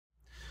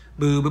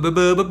Boo, boo, boo,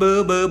 boo, boo,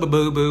 boo, boo,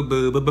 boo, boo,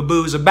 boo, boo, boo,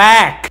 boos are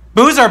back.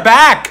 Boos are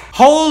back.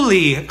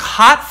 Holy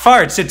hot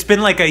farts. It's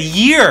been like a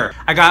year.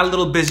 I got a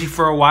little busy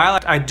for a while.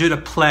 I did a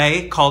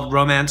play called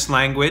Romance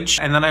Language,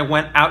 and then I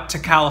went out to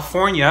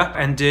California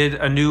and did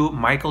a new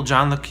Michael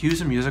John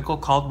LaChiusa musical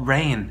called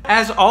Rain.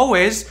 As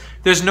always,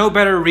 there's no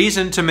better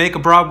reason to make a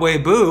Broadway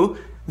boo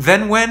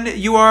than when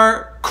you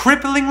are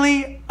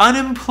cripplingly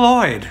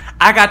unemployed.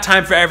 I got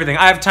time for everything.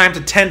 I have time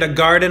to tend a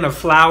garden of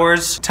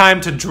flowers, time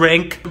to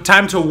drink,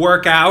 time to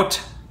work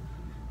out.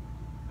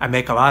 I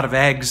make a lot of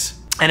eggs.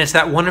 And it's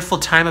that wonderful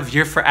time of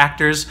year for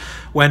actors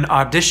when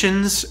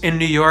auditions in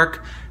New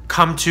York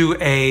come to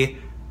a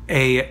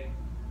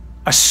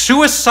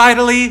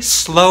suicidally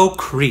slow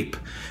creep,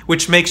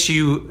 which makes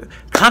you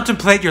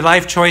contemplate your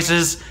life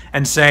choices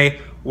and say,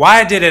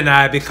 why didn't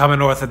I become an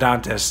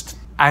orthodontist?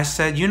 I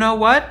said, you know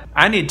what?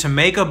 I need to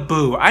make a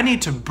boo. I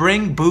need to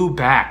bring Boo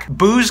back.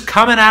 Boo's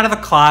coming out of the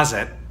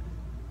closet.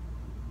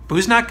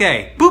 Boo's not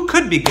gay. Boo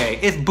could be gay.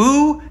 If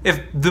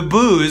the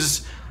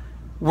boos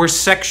were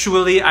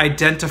sexually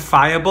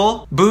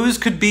identifiable, boos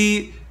could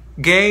be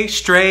gay,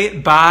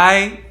 straight,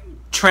 bi,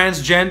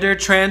 transgender,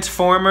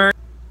 transformer,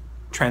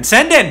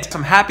 transcendent.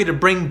 I'm happy to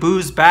bring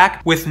Boos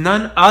back with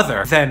none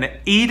other than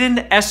Eden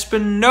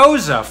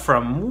Espinosa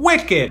from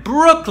Wicked,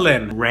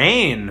 Brooklyn.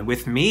 Rain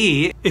with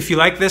me. If you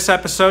like this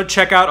episode,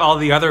 check out all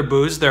the other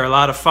Boos. They're a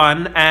lot of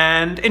fun,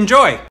 and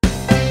enjoy.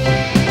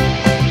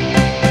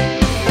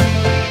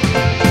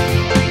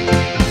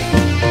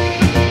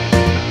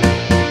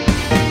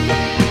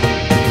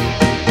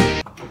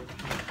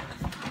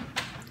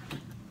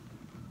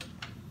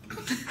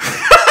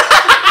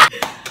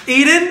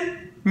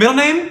 Eden, middle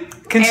name?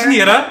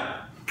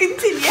 Quinceañera.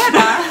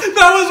 Quinceañera.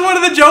 That was one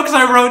of the jokes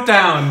I wrote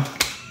down.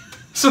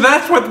 So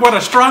that's what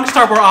a strong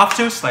start we're off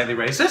to. Slightly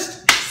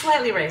racist.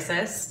 Slightly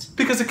racist.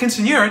 Because a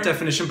quinceañera,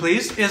 definition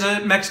please, is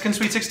a Mexican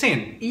sweet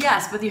 16.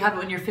 Yes, but you have it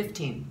when you're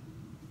 15.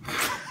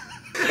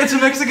 It's a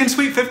Mexican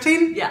sweet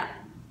 15? Yeah.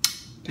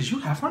 Did you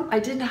have one? I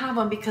didn't have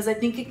one because I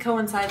think it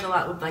coincides a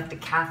lot with like the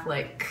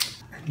Catholic.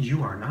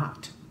 You are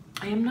not.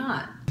 I am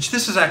not.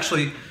 This is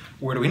actually,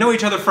 where do we know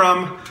each other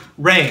from?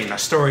 Rain, a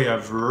story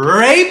of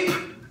rape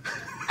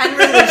and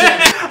religion.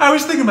 I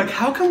was thinking, like,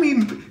 how can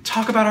we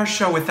talk about our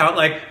show without,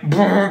 like,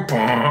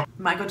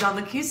 Michael John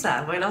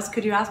LaChiusa. What else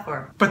could you ask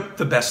for? But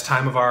the best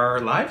time of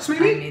our lives,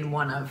 maybe? I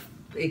mean,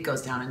 it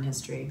goes down in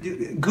history.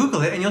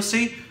 Google it and you'll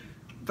see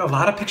a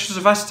lot of pictures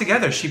of us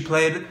together. She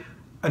played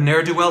a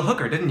ne'er-do-well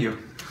hooker, didn't you?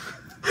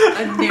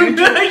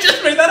 I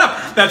just made that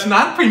up. That's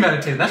not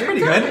premeditated. That's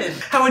pretty good.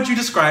 How would you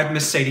describe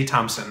Miss Sadie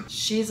Thompson?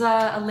 She's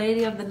a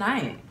lady of the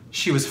night.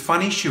 She was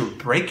funny. She would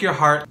break your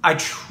heart. I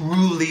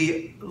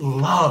truly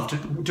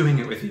loved doing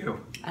it with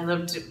you. I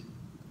loved to...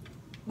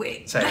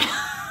 Wait. Say it.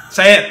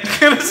 Say it.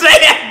 Say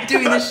it.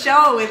 Doing the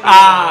show with you.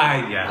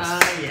 Ah,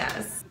 yes.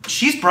 Yes.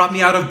 She's brought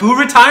me out of boo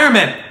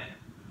retirement.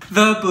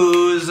 The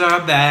boos are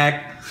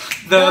back.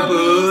 The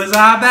boos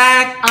are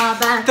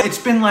back. It's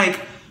been like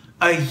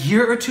a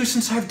year or two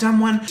since I've done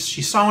one.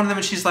 She saw one of them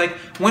and she's like,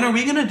 when are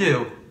we going to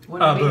do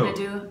When are we going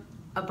to do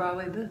a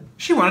Broadway boo?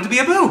 She wanted to be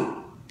a boo.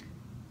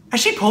 And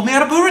she pulled me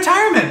out of boo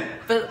retirement.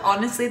 But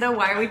honestly though,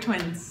 why are we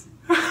twins?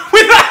 With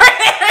our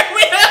hair,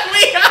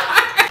 we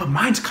are. But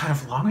mine's kind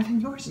of longer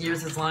than yours.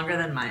 Yours is longer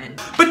than mine.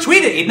 But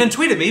tweet it, Eden, and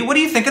tweet at me. What do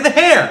you think of the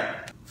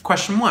hair?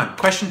 Question 1.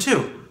 Question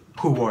 2.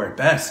 Who wore it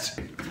best?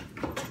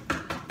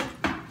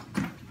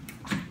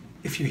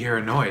 If you hear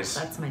a noise.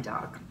 That's my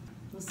dog.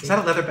 We'll see. Is that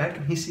a leather bag?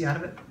 Can he see out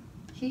of it?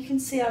 He can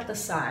see out the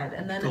side,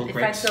 and then if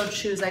I so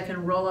choose, I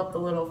can roll up the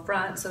little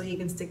front so he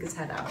can stick his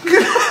head out.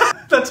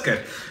 That's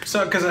good.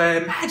 So, because I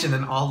imagine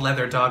an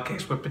all-leather dog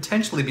case would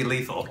potentially be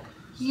lethal.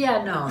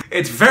 Yeah, no.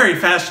 It's very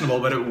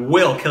fashionable, but it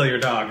will kill your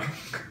dog.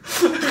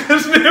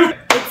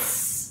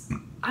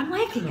 I'm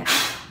liking it.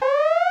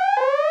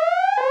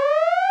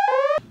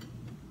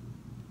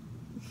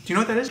 Do you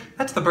know what that is?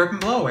 That's the burp and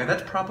blow away.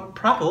 That's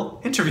proper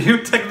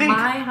interview technique.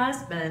 My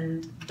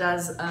husband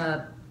does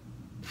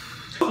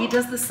he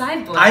does the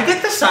side blow. I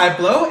get the side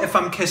blow if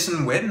I'm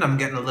kissing Wit and I'm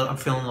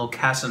feeling a little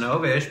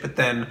Casanova-ish, but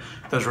then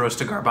those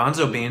roasted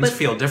garbanzo beans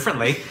feel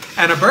differently.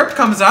 And a burp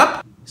comes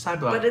up, side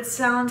blow. But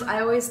I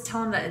always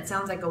tell him that it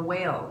sounds like a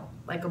whale,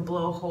 like a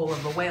blowhole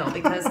of a whale,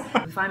 because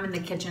if I'm in the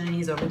kitchen and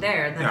he's over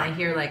there, then I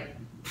hear like...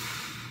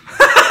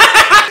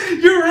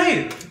 You're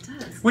right. It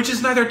does. Which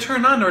is neither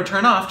turn on nor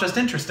turn off, just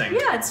interesting.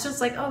 Yeah, it's just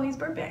like, oh, he's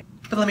burping.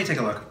 But let me take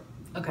a look.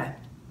 Okay,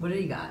 what do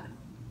you got?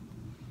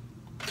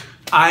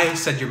 I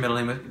said your middle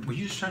name. Were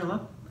you just trying to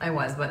look? I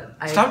was, but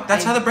Stop.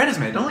 That's how the bread is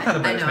made. Don't look how the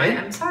bread is made.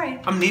 I'm sorry.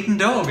 I'm kneading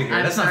dough over here.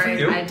 That's not for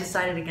you. I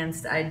decided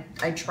against it.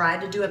 I tried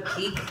to do a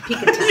peek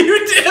attempt.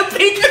 You did a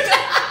peek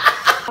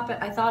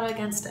attempt. I thought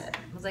against it.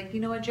 I was like,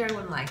 you know what, Jerry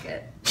wouldn't like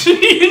it.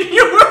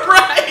 You were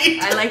right.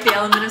 I like the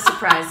element of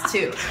surprise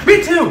too.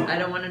 Me too. I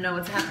don't want to know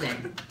what's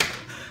happening.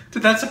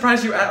 Did that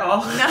surprise you at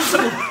all?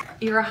 No.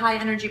 You're a high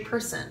energy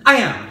person. I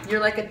am.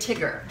 You're like a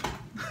Tigger.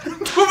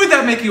 What would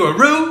that make you, a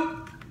Roo?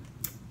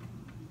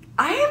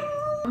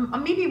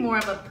 I'm maybe more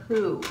of a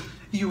Pooh.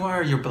 You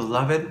are your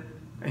beloved,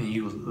 and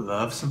you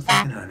love some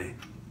fucking honey.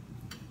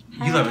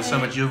 You love it so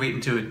much you'll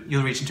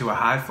reach into a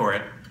hive for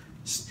it.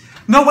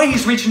 No way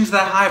he's reaching into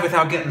that hive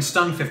without getting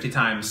stung 50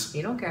 times.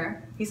 You don't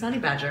care. He's Honey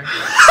Badger.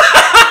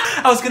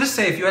 I was gonna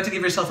say, if you had to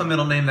give yourself a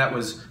middle name that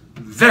was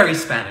very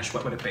Spanish,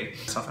 what would it be?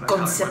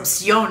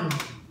 Concepcion.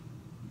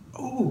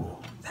 Ooh,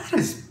 that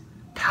is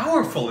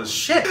powerful as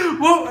shit.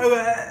 Well,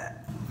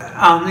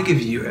 I'm gonna give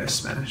you a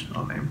Spanish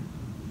middle name.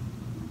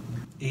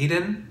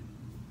 Eden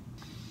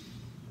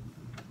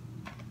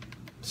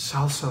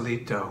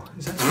Salsolito.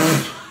 Is that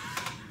Spanish?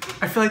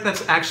 I feel like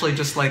that's actually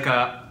just like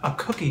a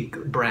cookie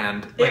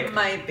brand. Like, it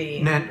might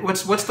be.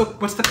 What's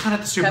the kind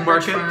at the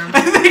supermarket? Farm.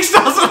 I think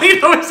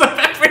Salsolito is a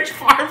Pepperidge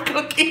Farm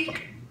cookie.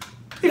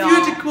 If No. you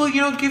had to, well,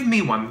 you know, give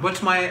me one.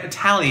 What's my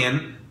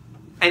Italian?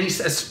 And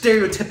he's as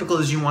stereotypical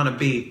as you want to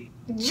be.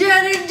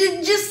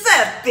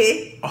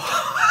 Giuseppe.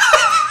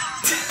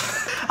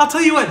 I'll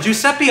tell you what,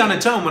 Giuseppe on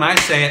its own, when I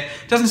say it,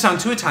 doesn't sound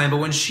too Italian, but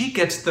when she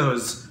gets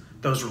those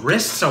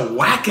wrists a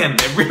whacking,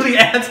 it really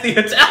adds the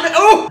Italian.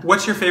 Oh!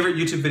 What's your favorite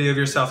YouTube video of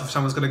yourself if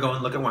someone's gonna go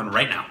and look at one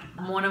right now?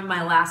 One of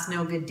my last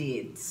no good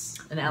deeds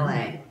in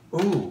LA.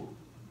 Ooh.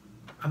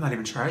 I'm not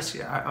even sure I see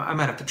it. I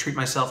might have to treat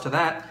myself to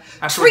that.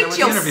 After Treat we're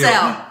done with the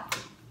yourself! interview.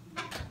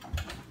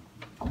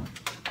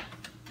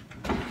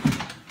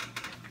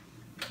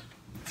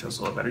 Feels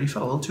a little better. You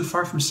felt a little too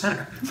far from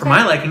center. For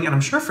my liking, and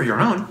I'm sure for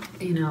your own.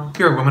 You know.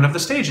 You're a woman of the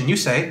stage, and you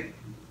say,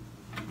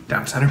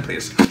 down center,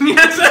 please.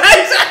 Yes,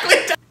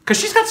 exactly. Because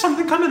she's got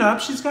something coming up.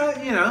 She's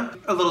got, you know,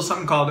 a little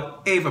something called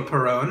Ava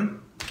Perone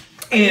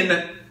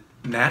in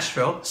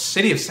Nashville,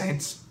 City of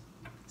Saints.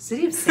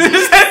 City of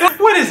Saints?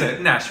 What is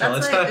it? Nashville.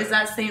 That's It's like, the is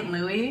that St.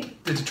 Louis?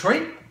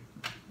 Detroit?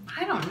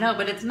 I don't know,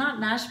 but it's not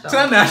Nashville. It's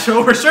not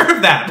Nashville. We're sure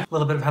of that. A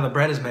little bit of how the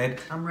bread is made.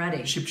 I'm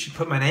ready. She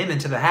put my name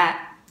into the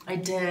hat. I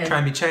did. Try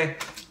and be Che.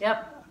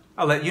 Yep.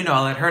 I'll let you know.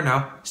 I'll let her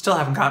know. Still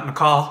haven't gotten a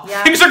call.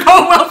 Yeah. Things are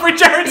going well for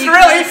Jared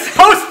Zirilli.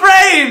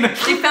 Post-brain.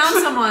 They found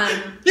someone.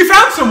 You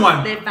found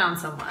someone. They found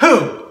someone.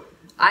 Who?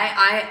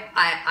 I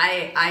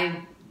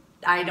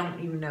don't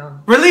even know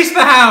Release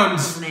the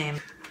hounds. his name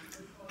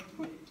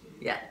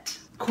yet.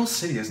 Cool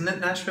city, isn't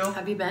it, Nashville?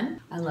 Have you been?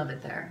 I love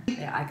it there.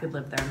 Yeah, I could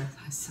live there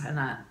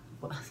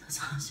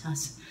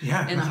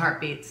Yeah. in a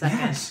heartbeat second.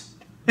 Yes.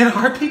 In a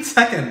heartbeat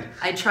second.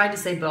 I tried to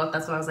say both.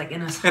 That's why I was like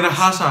in a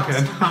hot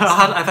sausage.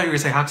 I thought you were going to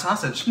say hot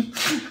sausage.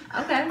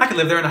 Okay. I could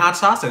live there in a hot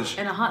sausage.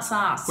 In a hot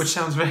sauce. Which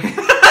sounds very...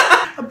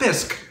 A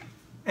bisque.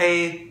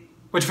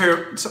 What's your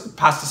favorite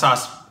pasta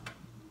sauce?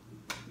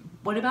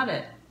 What about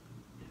it?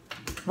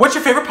 What's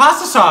your favorite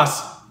pasta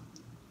sauce?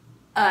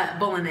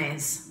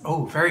 Bolognese.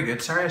 Oh, very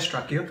good. Sorry I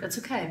struck you. That's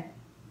okay.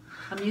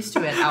 I'm used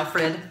to it,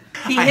 Alfred.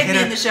 He I hit me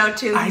hit in the show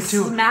too. I He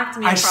do. smacked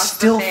me I across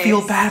still the face.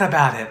 feel bad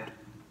about it.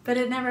 But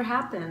it never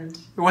happened.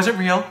 Was it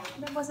real?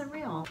 That wasn't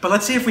real. But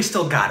let's see if we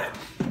still got it.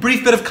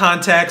 Brief bit of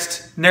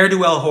context.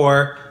 Ne'er-do-well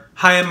whore.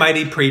 High and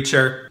mighty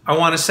preacher. I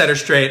want to set her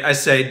straight. I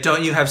say,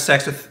 don't you have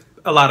sex with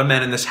a lot of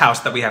men in this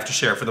house that we have to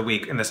share for the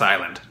week in this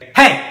island.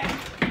 Hey!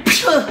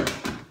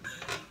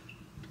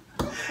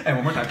 And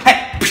one more time.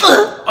 Hey!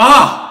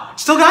 Oh!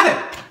 Still got it.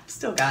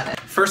 Still got it.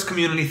 First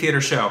community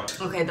theater show.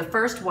 Okay, the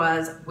first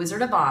was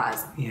Wizard of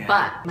Oz. Yeah.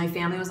 But my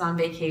family was on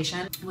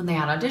vacation when they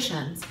had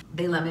auditions.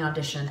 They let me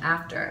audition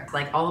after.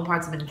 Like all the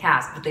parts have been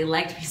cast, but they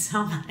liked me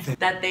so much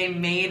that they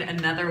made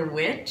another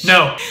witch.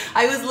 No.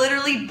 I was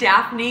literally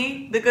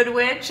Daphne, the good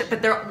witch,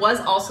 but there was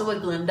also a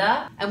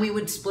Glinda, and we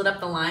would split up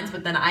the lines,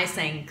 but then I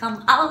sang,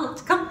 come out,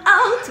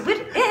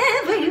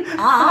 wherever you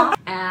are.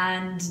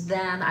 And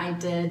then I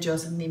did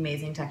Joseph and the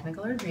Amazing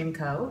Technicolor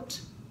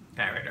Dreamcoat.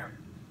 There we go.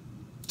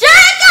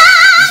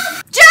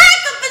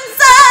 Jacob and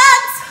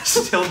Sons!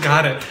 Still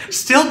got it.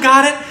 Still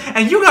got it.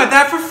 And you got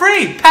that for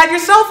free. Pat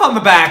yourself on the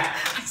back.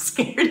 I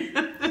scared him.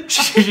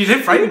 You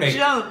did frighten me.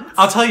 Jumped.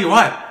 I'll tell you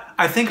what.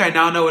 I think I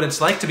now know what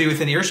it's like to be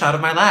within earshot of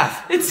my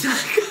laugh. It's not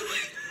good.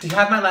 Do you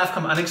have my laugh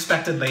come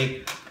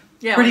unexpectedly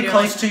Yeah, pretty when you're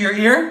close like- to your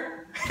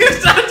ear?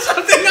 It's not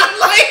something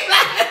unlike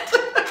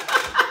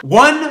that.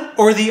 One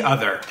or the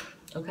other.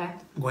 Okay.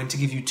 I'm going to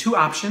give you two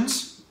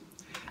options.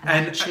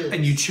 And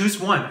you choose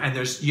one, and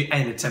it's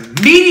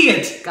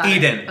immediate, Got it.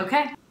 Eden.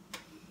 Okay.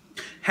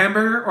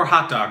 Hamburger or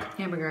hot dog?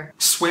 Hamburger.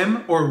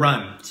 Swim or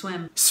run?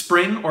 Swim.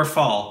 Spring or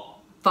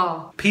fall?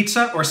 Fall.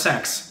 Pizza or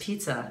sex?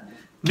 Pizza.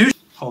 New.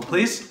 Hold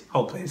please.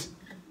 Hold please.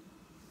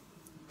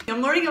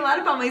 I'm learning a lot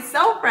about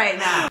myself right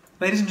now.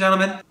 Ladies and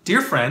gentlemen,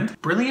 dear friend,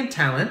 brilliant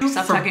talent.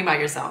 Stop talking about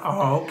yourself.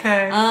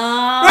 Okay.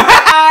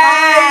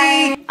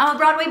 Hi. I'm a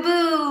Broadway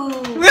boo.